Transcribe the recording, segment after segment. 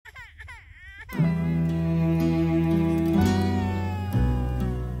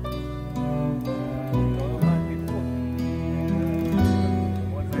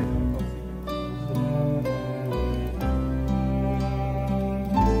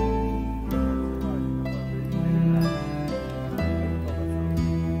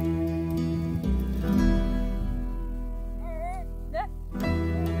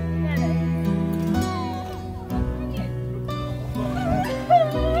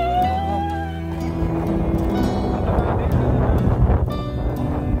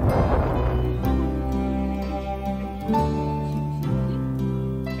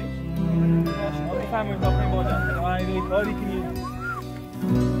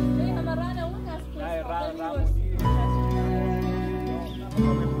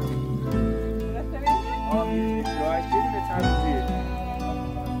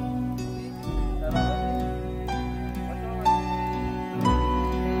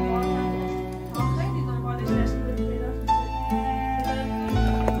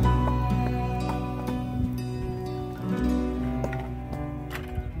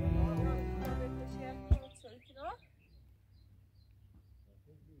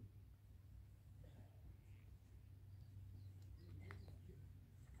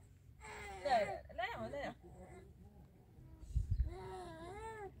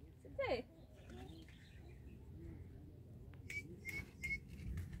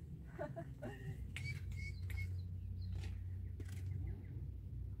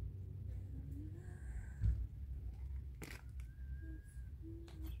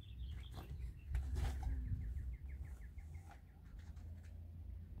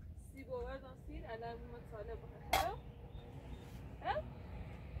الان مطالبه خب ها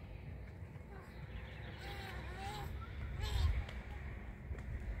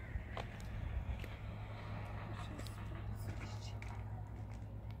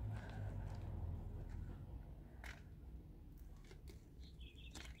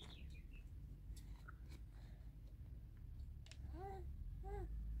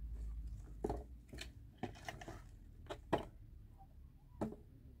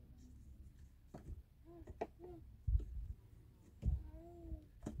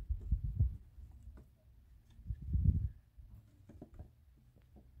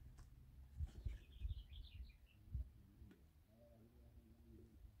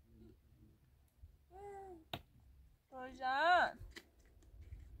روژان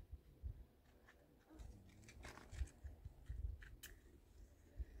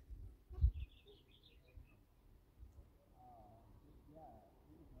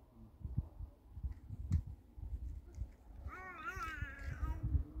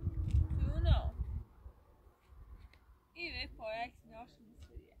جونو این پایک ناشون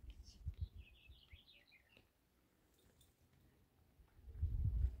میسوریه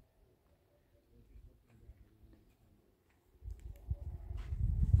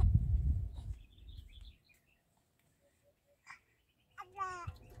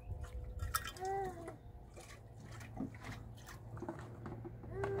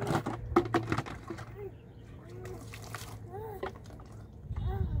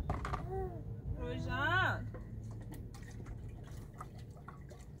روژان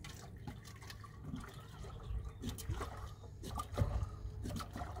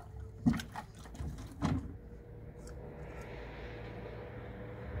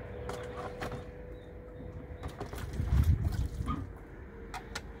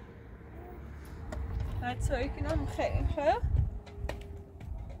هتسوي كنا مخيم خير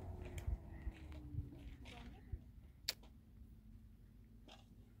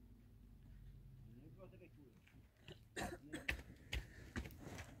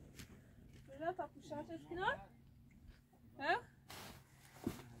ولا تاكوشات كنا ها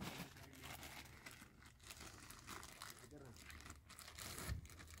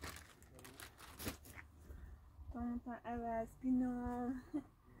طنطا عوض كنا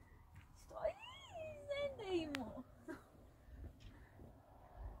زنده‌ایمو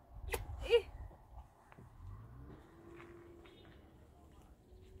ای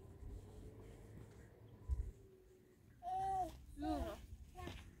زورو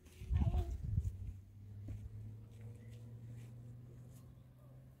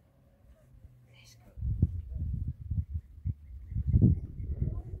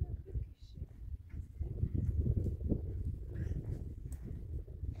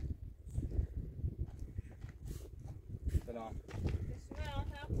سلام.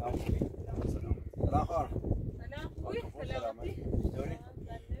 سلام خار. سلام خوبی؟ سلامتی؟ چطوری؟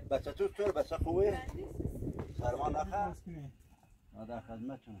 بچه تو بچه خوبی؟ سرمان نخواه؟ در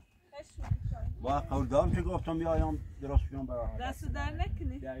خدمتتونم. با قولدارم که گفتم بیایم درست بیام برای دست در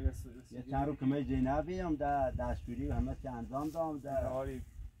نکنی؟ یه چند رو کمی زینبی هم در دستوری و همه که انجام دام در آری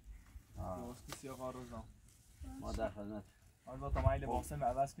درست بسیار قاروزم ما در خدمت آن با تمایل لباسم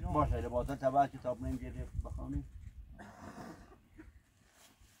عوض کنم باشه لباسم تبع کتاب نمیگیری بخوانی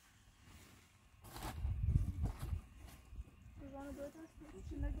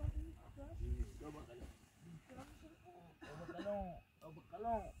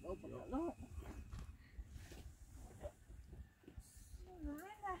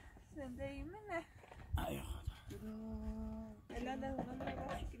زندگی منه ای خدا الان ده اونا من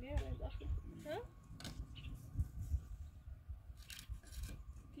باید کنی ها؟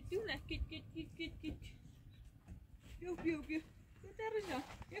 کتونه کت بیو بیو بیو بیو در جان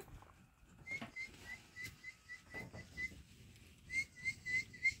بیو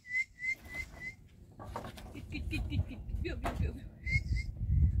کت بیو بیو بیو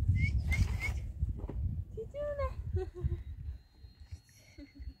کتونه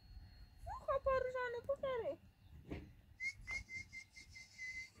خواب روزانه بگره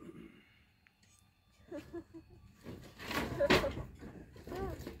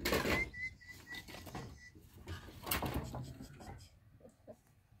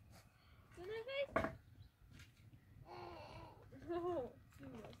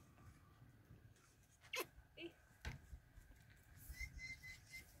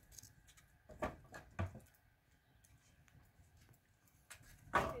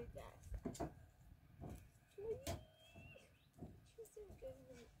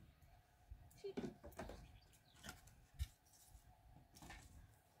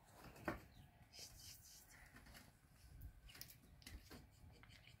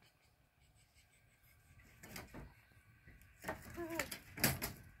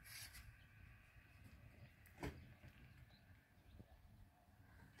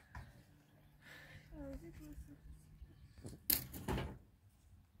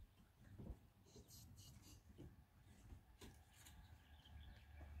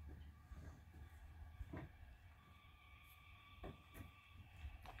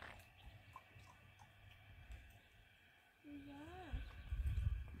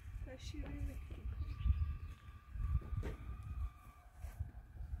شیرینه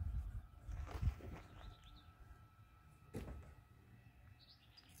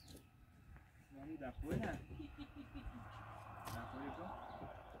Mami, da fuera. Da fuera.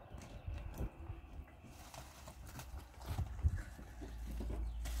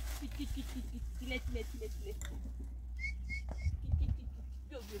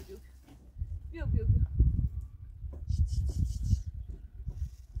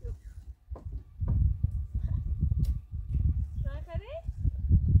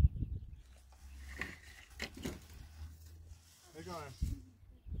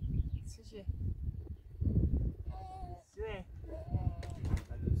 Tile.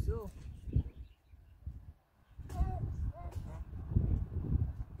 Biu.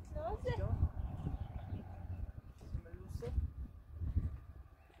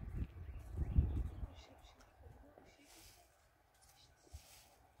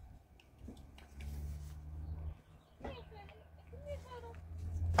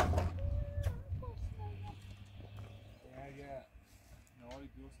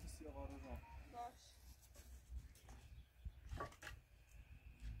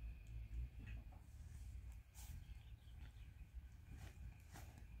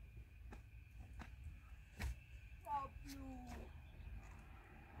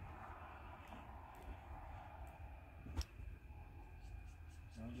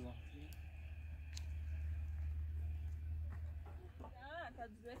 Ta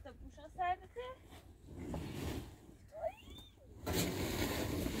drzwi to puszczą serce.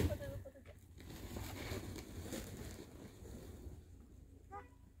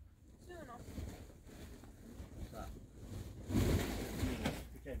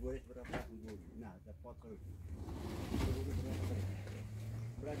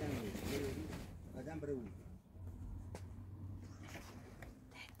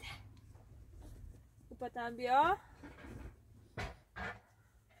 Kupatan bia.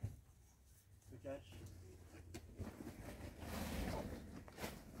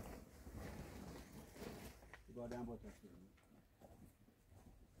 Godam bota.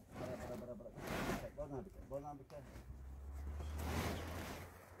 Bozan bir kere.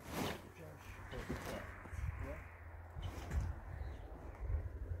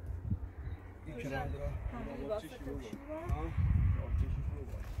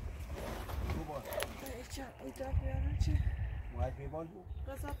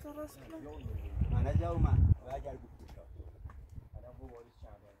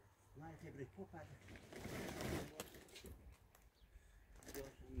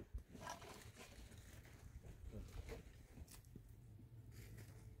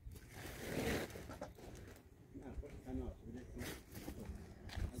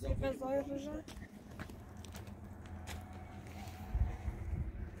 غذای رژه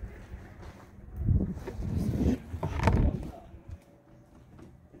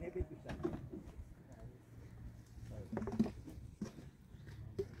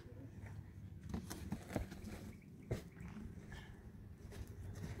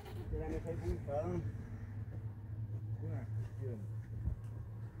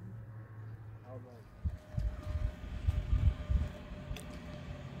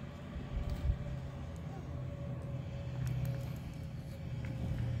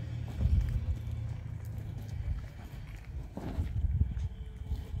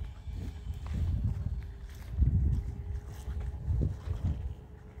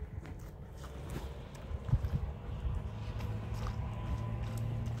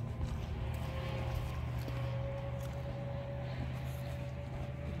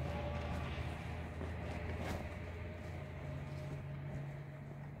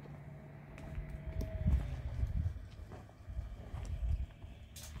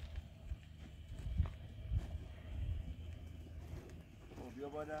بیا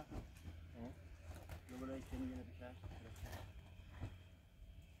بالا. بیا بالا این کنی یه بشه.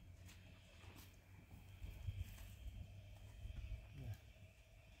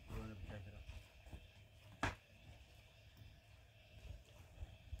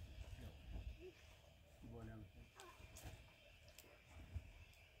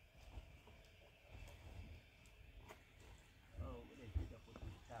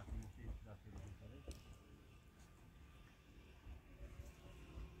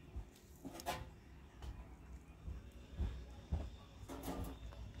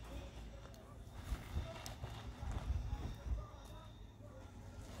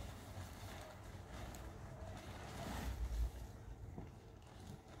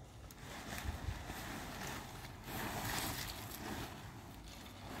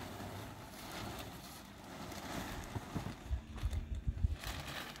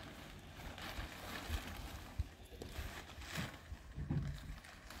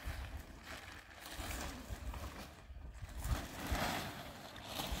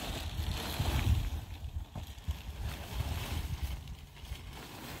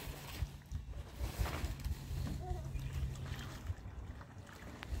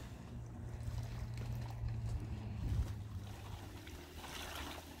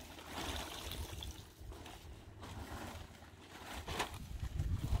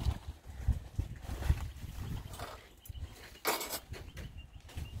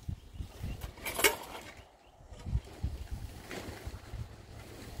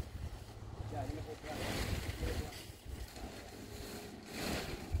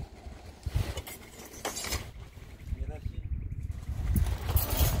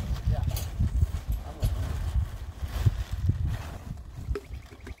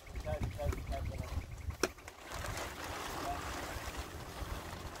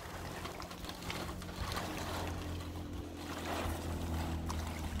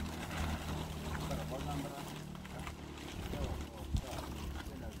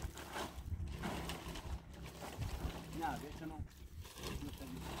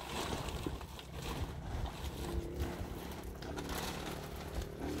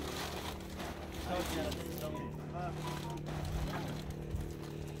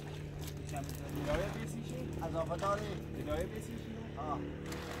 داری؟ اداره بسیشی رو؟ آه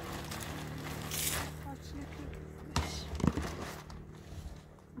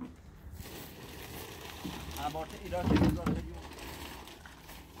عبارت ایران تیزار شدیم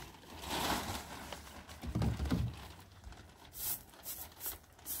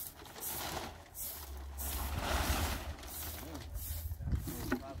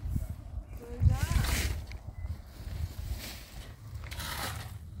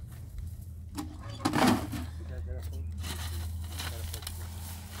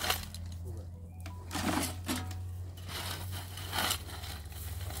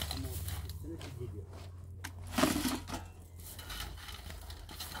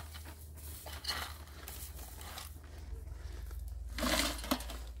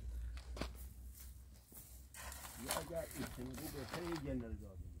اگر ایستنگو بهتره یه جنرال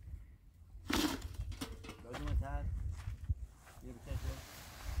داریم لازم تر یه بچه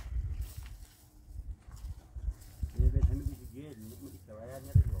یه بچه میگه که گیر میگه که باید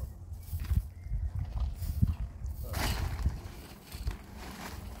نره داریم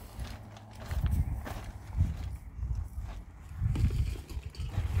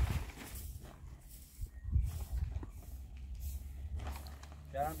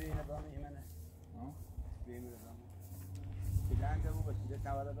شهرام بینه دامه ایمنه بینه دامه بلند رو بسیده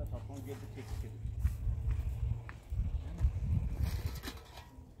تولد تا کن گرد چک کرد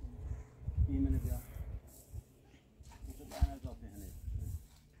ایمنه بیا تو بین اضافه هنه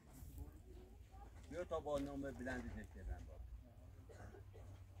بیا تا با نومه بلند چک کردن با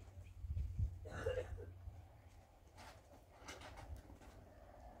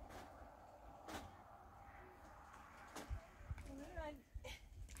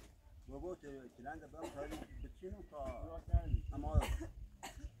بابا کلنگ برام تاری بچینم تا اما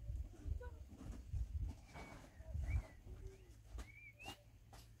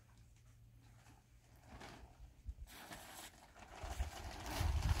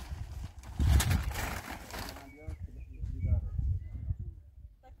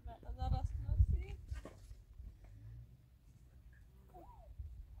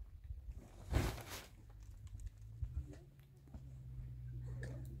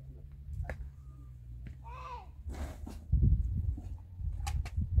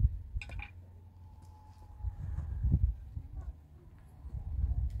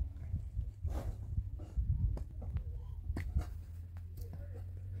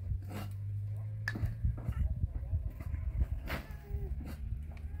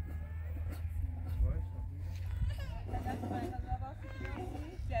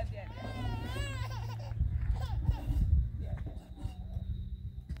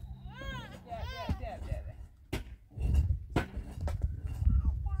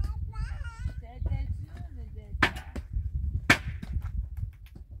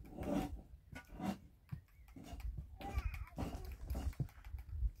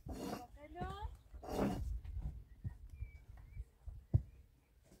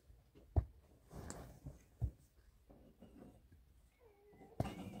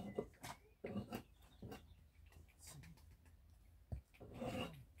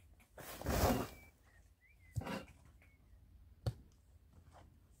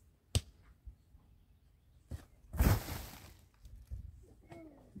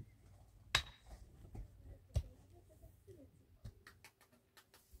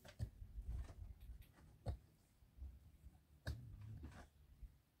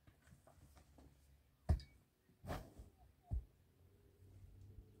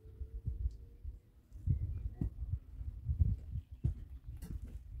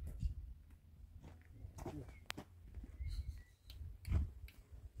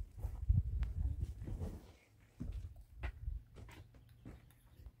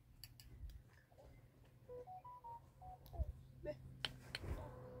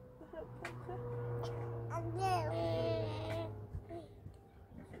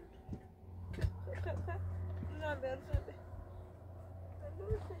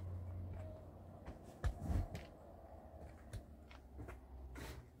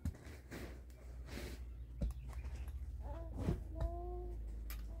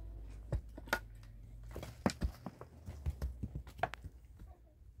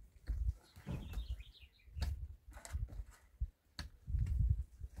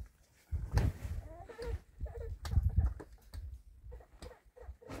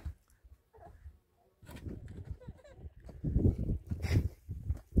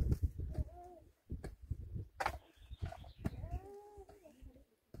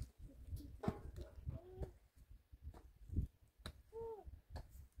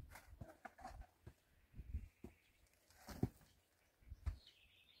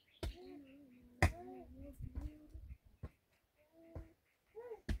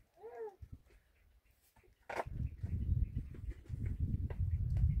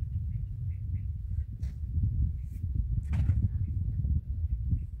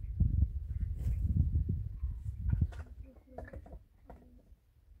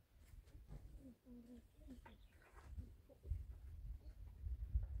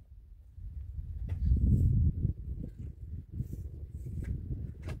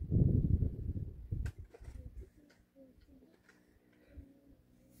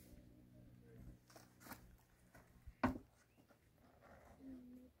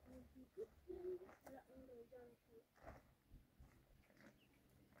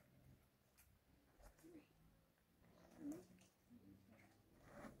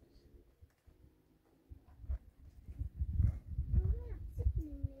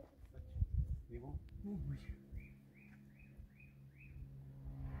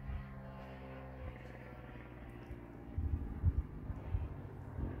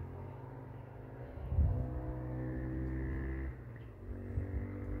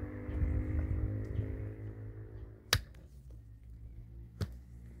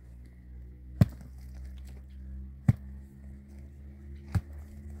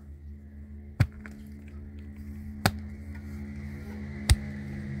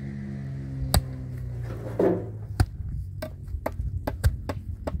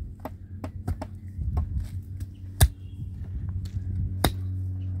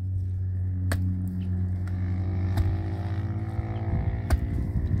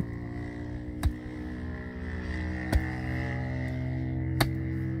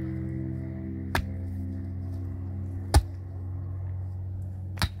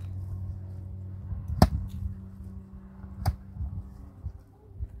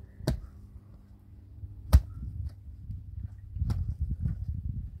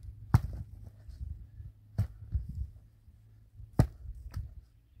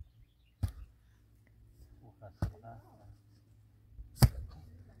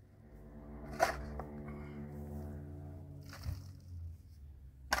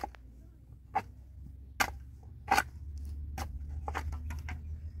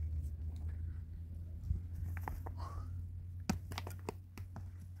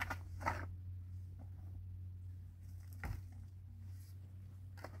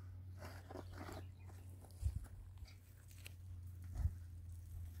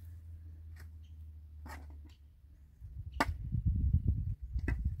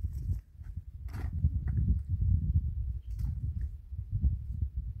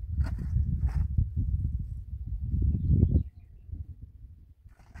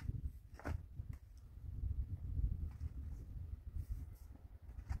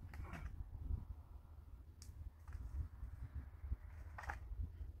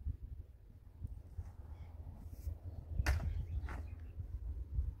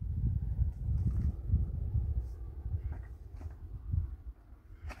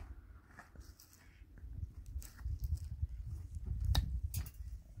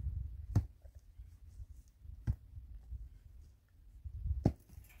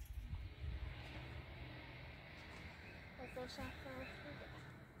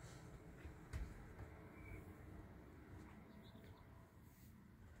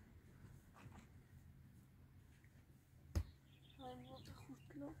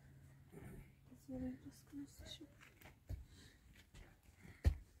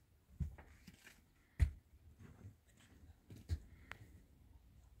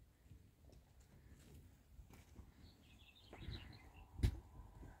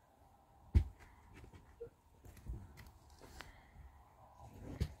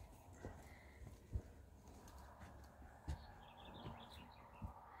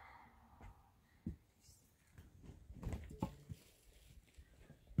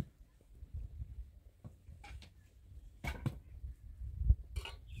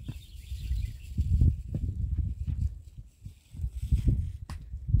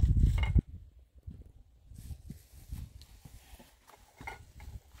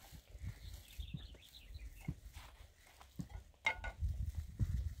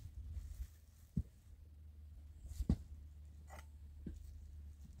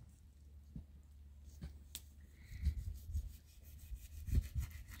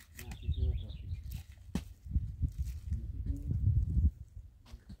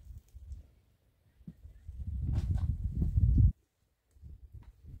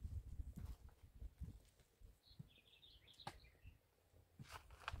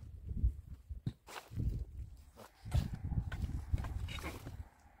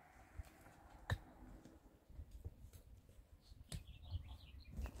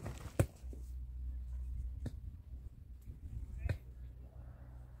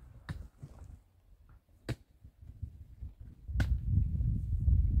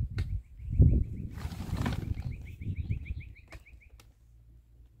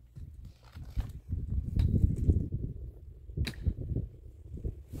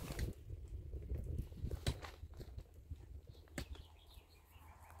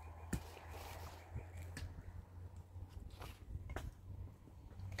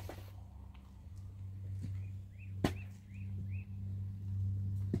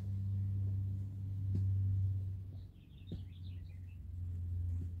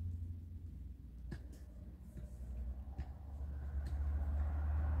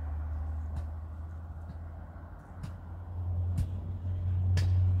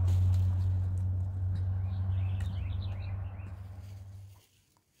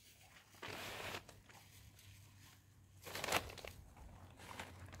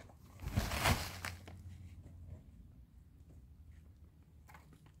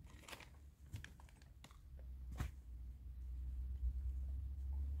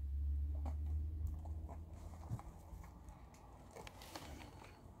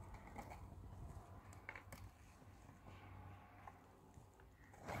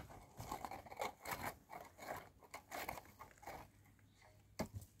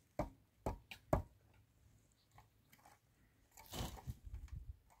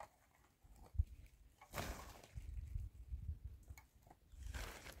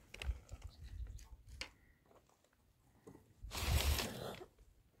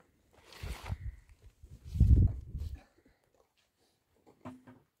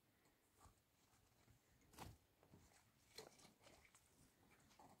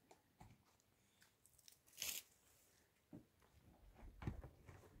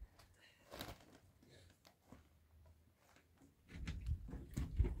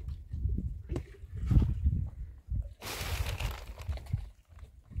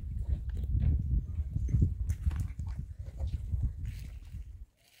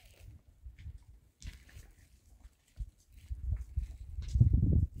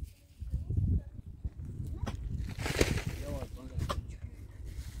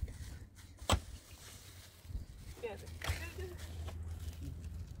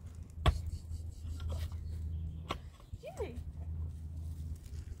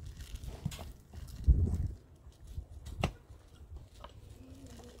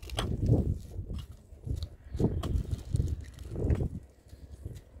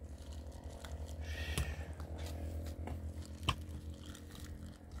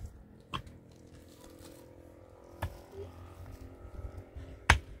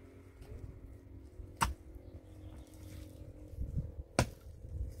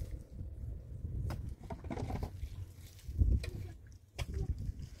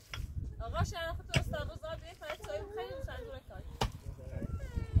آقا شهرام خود استاد بزرگ بیایید برای چای خیلی دوست دارم کار.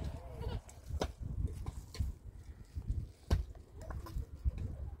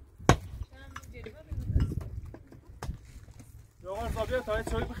 آقا رضا بیا تا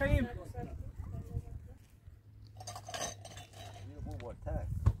چای بخریم.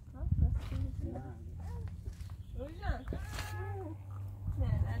 روژان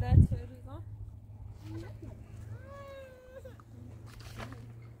نه ندارد چای روزان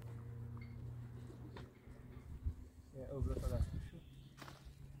اوبرا تا دست بشو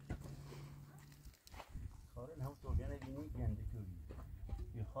کارن هم تو گنه بینی گنده کوری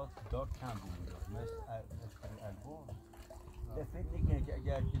بخواد دار کم بود مثل البوم ده فکر نکنه که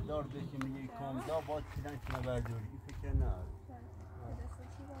اگر که دار بشه میگه کامدا باید چیدن کنه برداری این فکر نه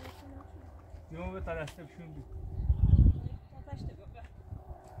بیمو به تا دسته بشون بی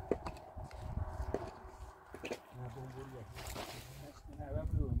نه بومبوری نه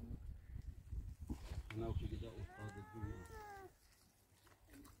ببرو نه که دیگه استاد دوی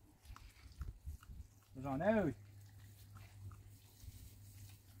رانه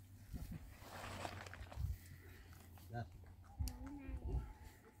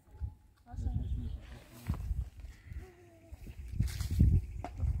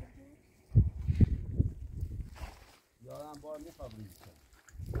یادم بار میخوابونی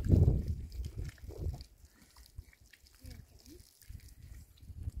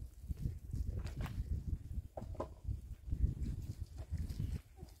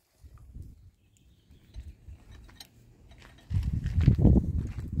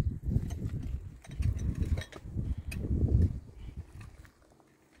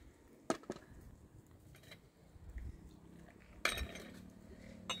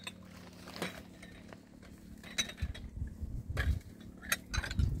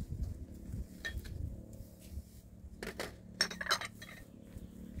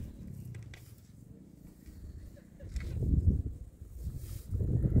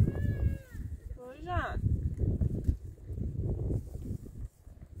روژان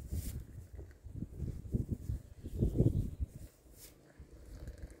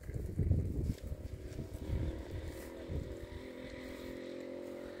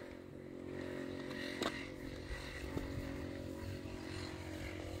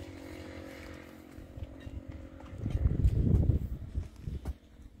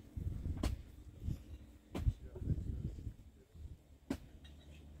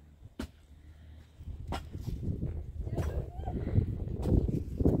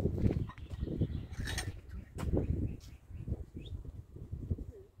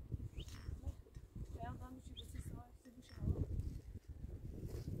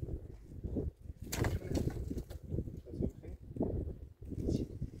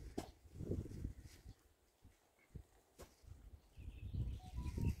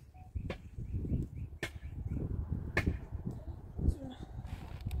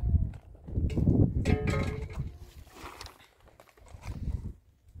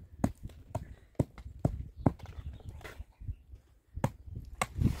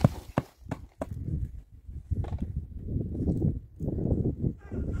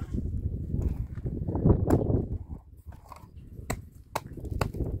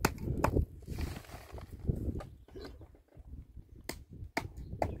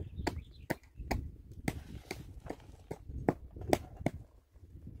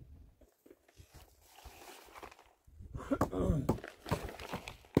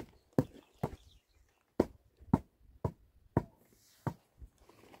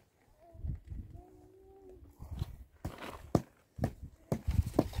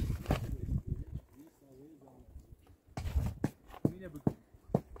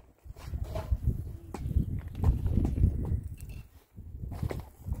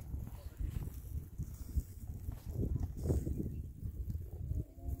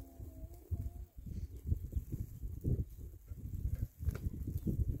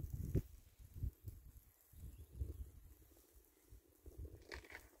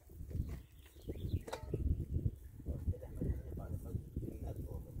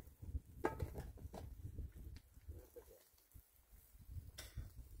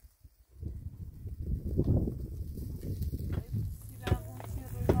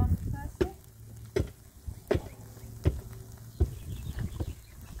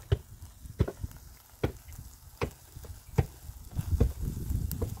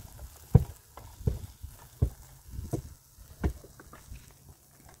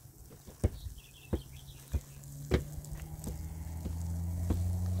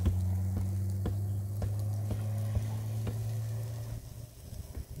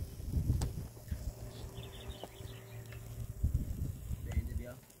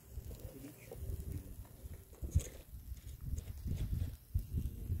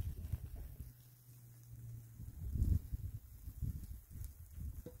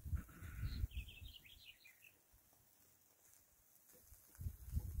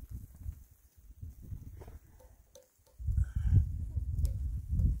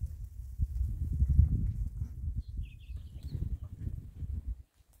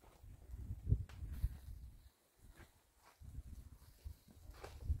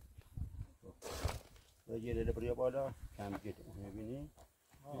گیره بریا بالا کم گیت میبینی؟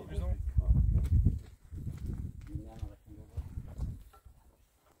 بیزون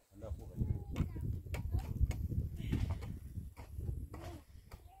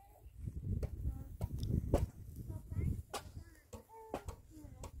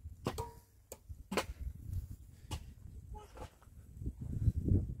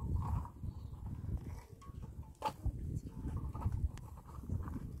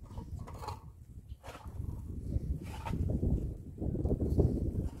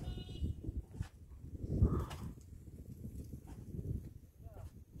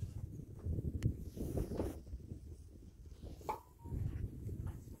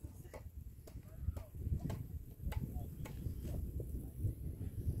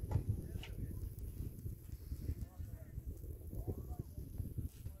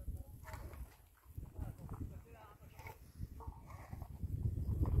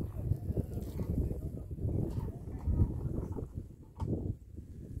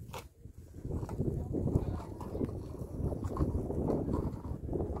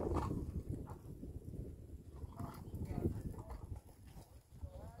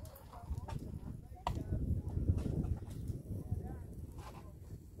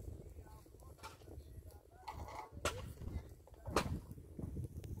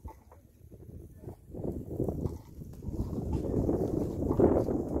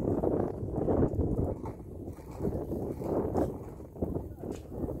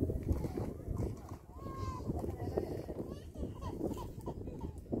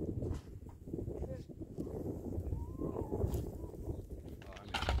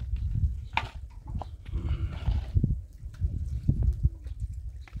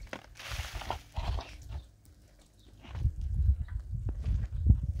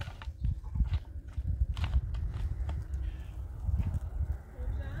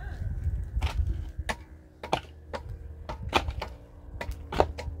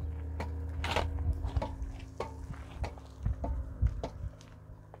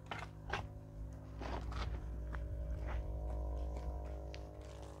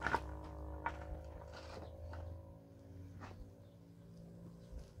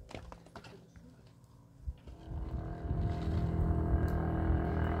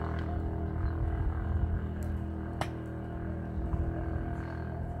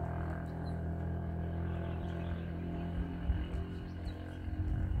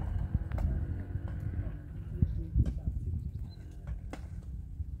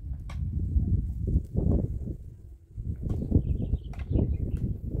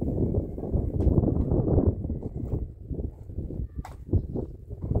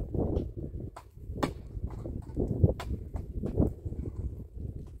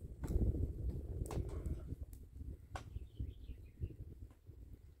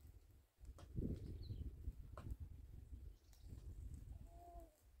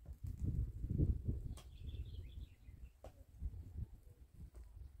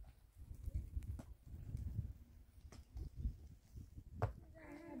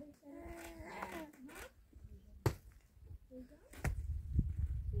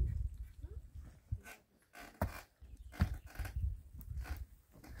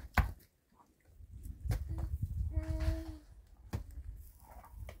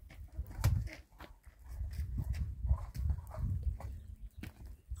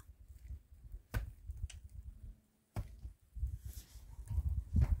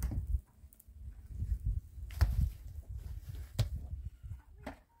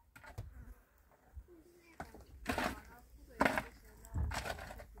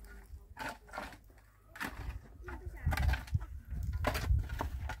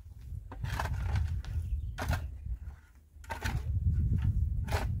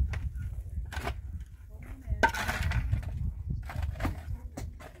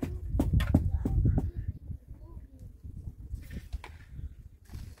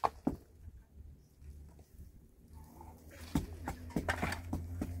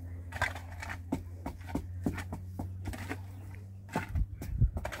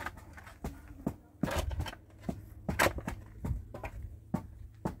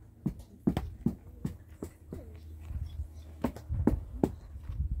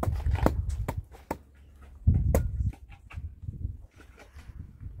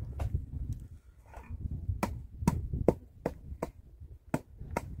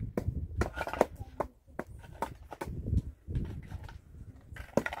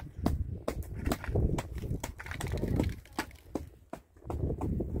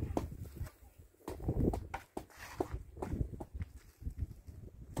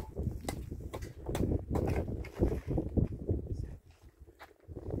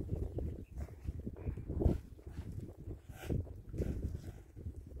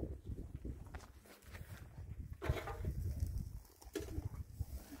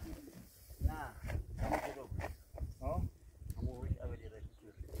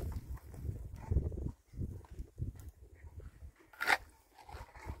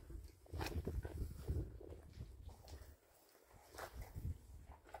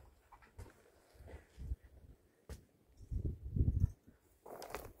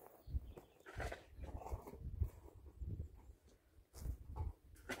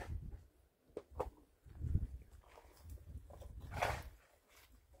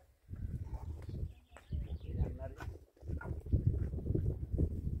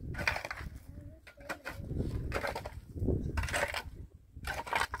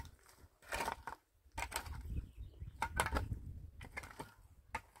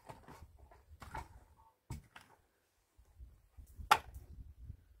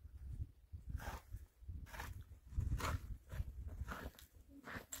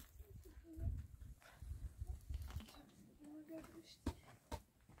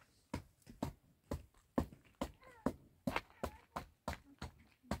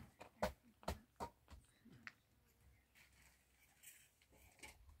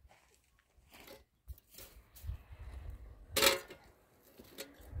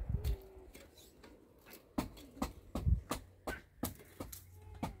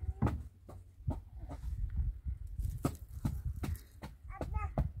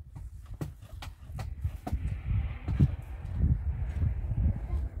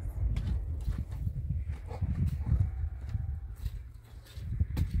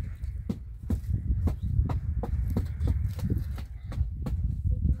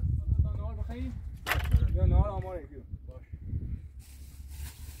آره بیو باش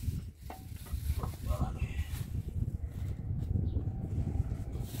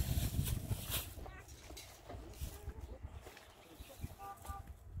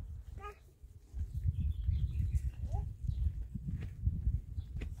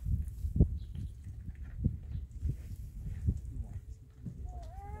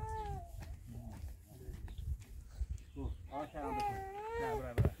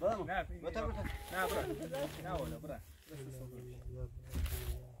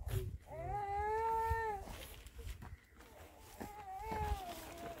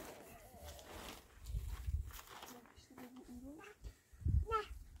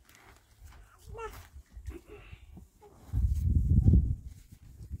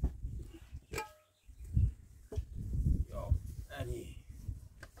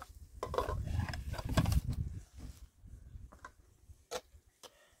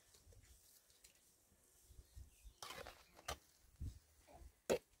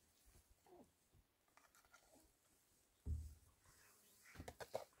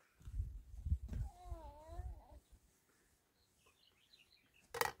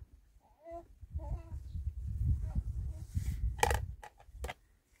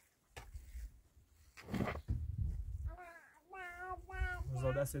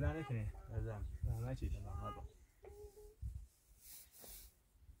رضا دست در نکنی بزن نه چیش نبا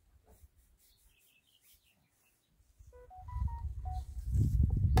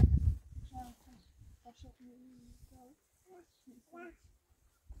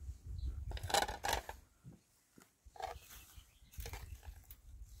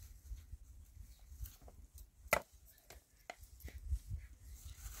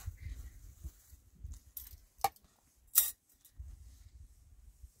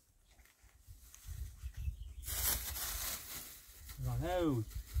No.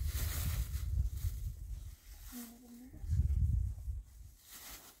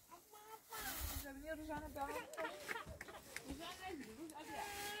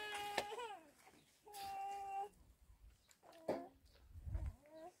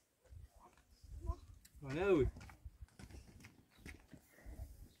 No.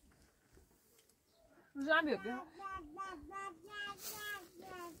 روزم بیا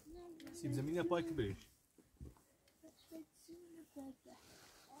سیب زمینی پاک بریش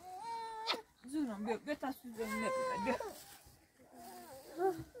زورم بیا تصویر زمینه بیا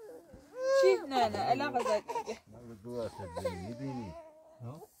چی؟ نه علاقه زدی من دو است میبینی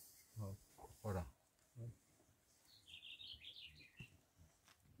ها؟ خورا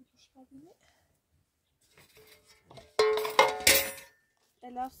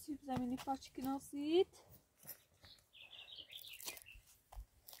الا سیب زمینی پاچ کناسید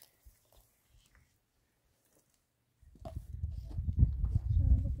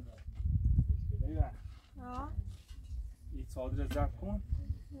این صادر زرد کن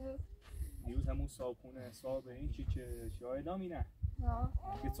دیروز همون صابخونه صاحب این چی که شاهدامی نه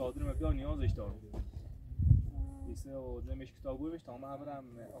یه صادر مبیار نیازش دارم ایسه و زمش کتابوی بشت همه برم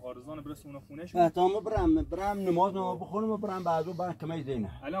آرزان برسونه خونه شد احتمال برم نماز بخونم و برم بعدو برم کمی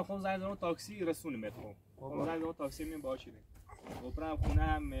زینه الان خون زنگ زنم تاکسی رسونه مترو خون زنگ زنم تاکسی میم باشیده و برم خونه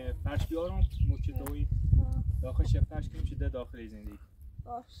هم فرش بیارم مچتوی داخل شفتش کنیم شده داخل زندگی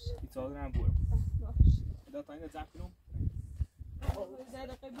باش این صادر هم بورم باش دا تا این زن کنم زای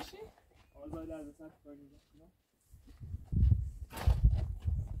دقیقه بشی آزای لحظه سر کنم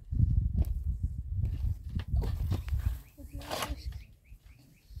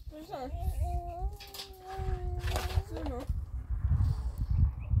روزان زونو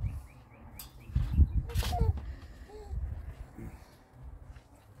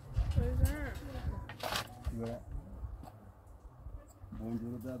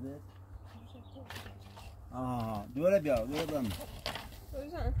Buongiorno bebe. Ah, دوره بیا برم.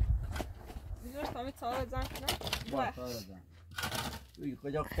 روزان بیزارش تامی تاره زن کنم باش تاره زن. توی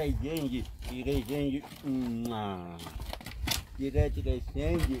کجا خیلی جنگی جنگی دیگه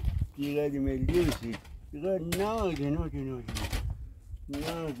سنگی دیگه ملیوسی دیگه ناگه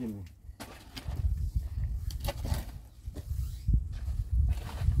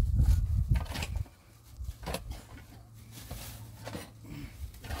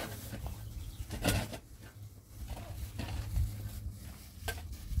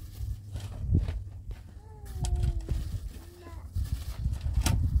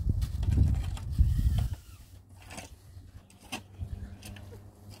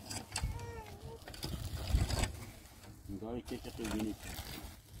که ببینید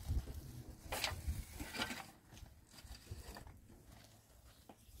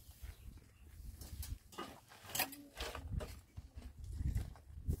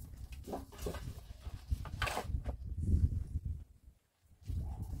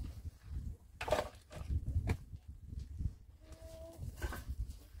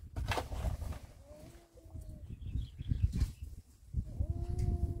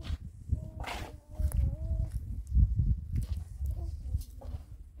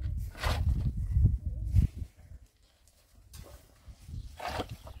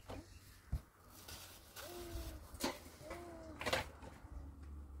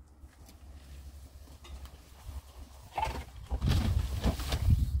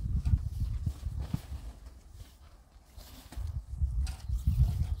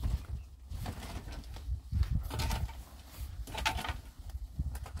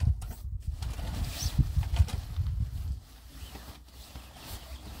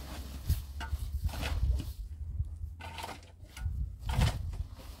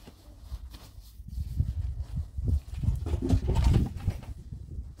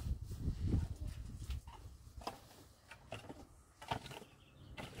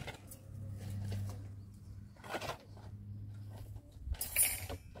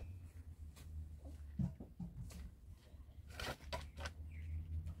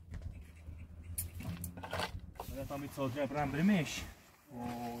میخوام این صادره برم برمش و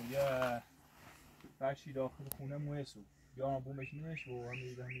یه فرشی داخل خونه مویسو یا بومش منش و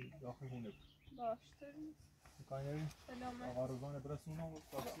همین داخل خونه باش ترین میکنی نبی؟ سلامت آقا روزانه برسونم و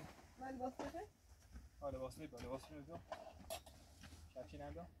تاکسی من باسته؟ لباس نبید کفشی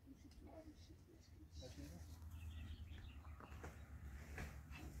نبید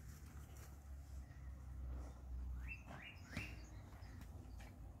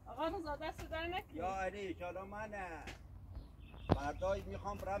آقا رضا دست در نکنی یا علی چرا منه فردای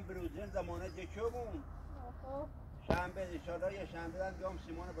میخوام برم بروزین زمانه جکمون شنبه انشالله یا شنبه دارم بیام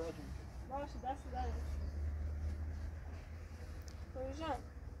سیمان براتون باشه دست در جان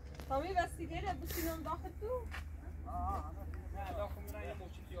تامی وسیله بسینم داخل تو نه داخل میرن یه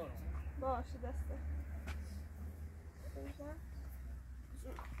موچی تیارم باشه دسته جان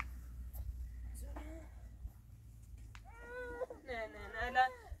نه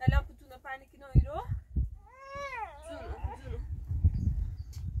الان پتونه پنیکی نوی رو